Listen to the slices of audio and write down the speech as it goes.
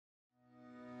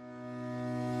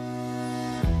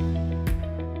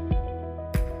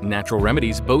Natural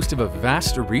Remedies boast of a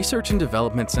vast research and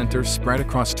development center spread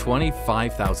across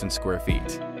 25,000 square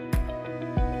feet.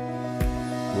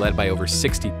 Led by over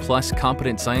 60+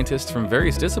 competent scientists from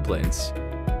various disciplines,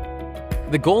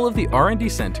 the goal of the R&D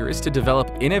Center is to develop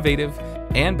innovative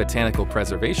and botanical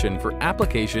preservation for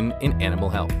application in animal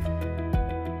health.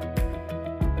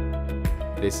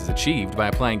 This is achieved by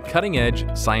applying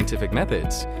cutting-edge scientific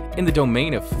methods in the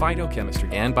domain of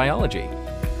phytochemistry and biology.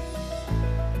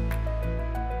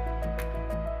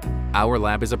 Our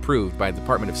lab is approved by the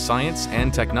Department of Science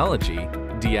and Technology,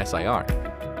 DSIR.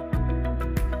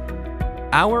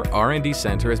 Our R&D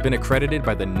Center has been accredited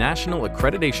by the National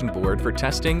Accreditation Board for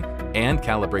Testing and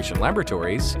Calibration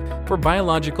Laboratories for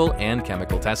biological and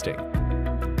chemical testing.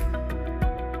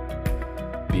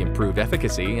 The improved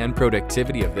efficacy and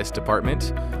productivity of this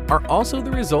department are also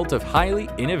the result of highly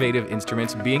innovative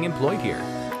instruments being employed here.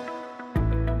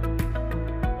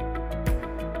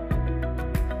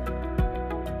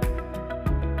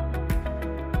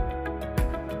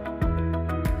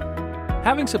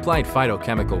 Having supplied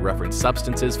phytochemical reference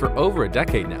substances for over a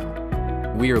decade now,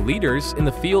 we are leaders in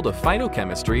the field of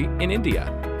phytochemistry in India.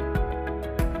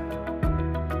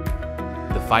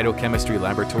 The Phytochemistry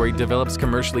Laboratory develops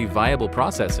commercially viable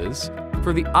processes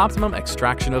for the optimum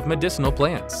extraction of medicinal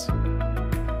plants.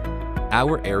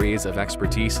 Our areas of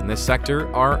expertise in this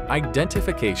sector are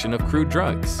identification of crude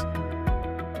drugs,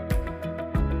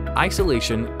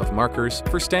 isolation of markers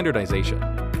for standardization,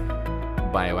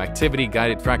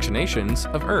 bioactivity-guided fractionations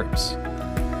of herbs,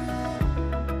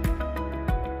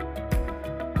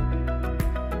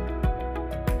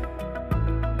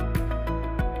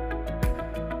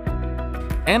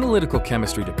 Analytical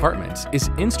Chemistry Department is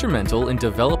instrumental in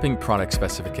developing product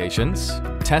specifications,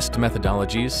 test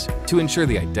methodologies to ensure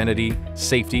the identity,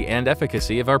 safety, and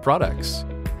efficacy of our products.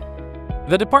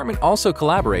 The department also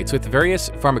collaborates with various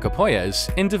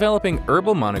pharmacopoeias in developing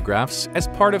herbal monographs as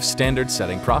part of standard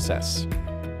setting process.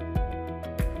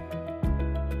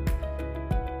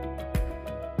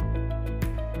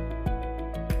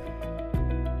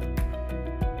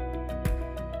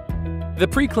 The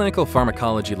Preclinical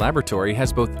Pharmacology Laboratory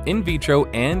has both in vitro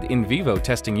and in vivo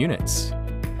testing units.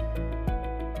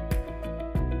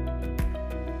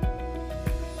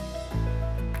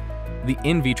 The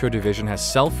in vitro division has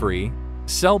cell-free,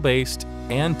 cell-based,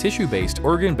 and tissue-based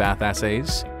organ bath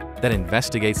assays that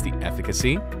investigates the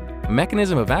efficacy,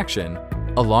 mechanism of action,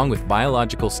 along with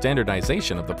biological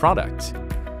standardization of the product.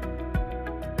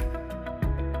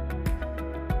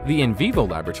 The in vivo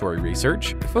laboratory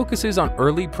research focuses on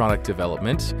early product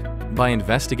development by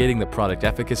investigating the product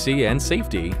efficacy and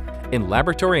safety in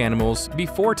laboratory animals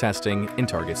before testing in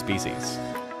target species.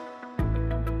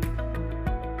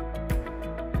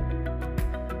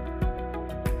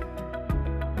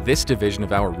 This division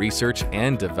of our research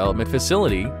and development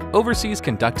facility oversees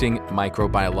conducting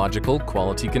microbiological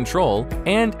quality control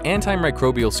and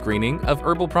antimicrobial screening of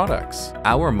herbal products.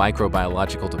 Our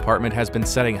microbiological department has been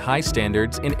setting high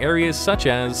standards in areas such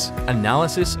as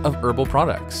analysis of herbal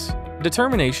products,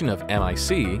 determination of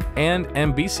MIC and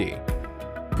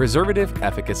MBC, preservative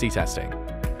efficacy testing,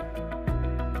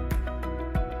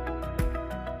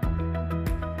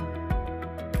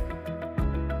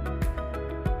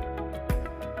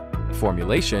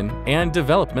 Formulation and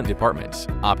Development Department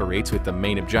operates with the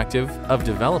main objective of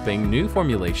developing new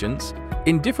formulations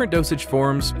in different dosage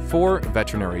forms for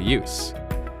veterinary use.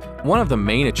 One of the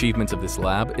main achievements of this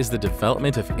lab is the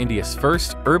development of India's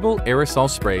first herbal aerosol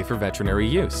spray for veterinary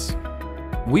use.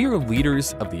 We are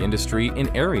leaders of the industry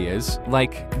in areas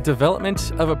like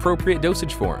development of appropriate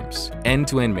dosage forms,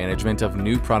 end-to-end management of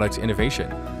new product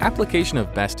innovation, application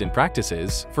of best-in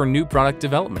practices for new product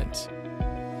development,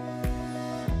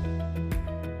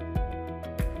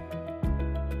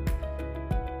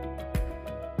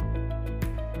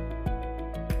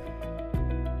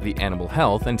 The Animal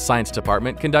Health and Science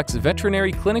Department conducts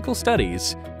veterinary clinical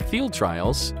studies, field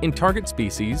trials in target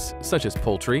species such as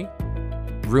poultry,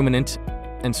 ruminant,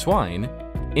 and swine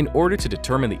in order to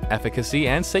determine the efficacy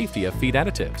and safety of feed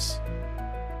additives.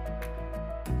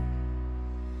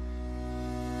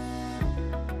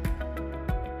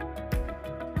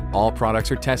 All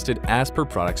products are tested as per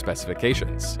product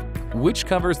specifications, which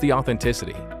covers the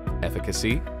authenticity,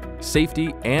 efficacy,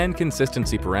 safety, and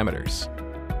consistency parameters.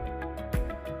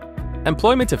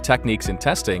 Employment of techniques in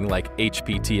testing like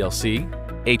HPTLC,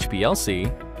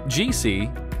 HPLC,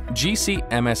 GC,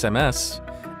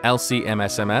 GC-MSMS,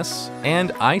 LC-MSMS, and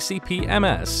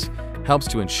ICP-MS helps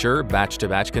to ensure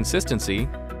batch-to-batch consistency,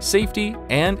 safety,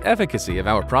 and efficacy of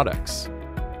our products.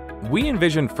 we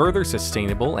envision further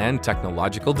sustainable and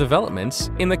technological developments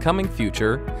in the coming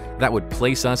future that would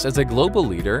place us as a global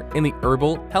leader in the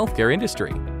herbal healthcare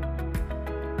industry.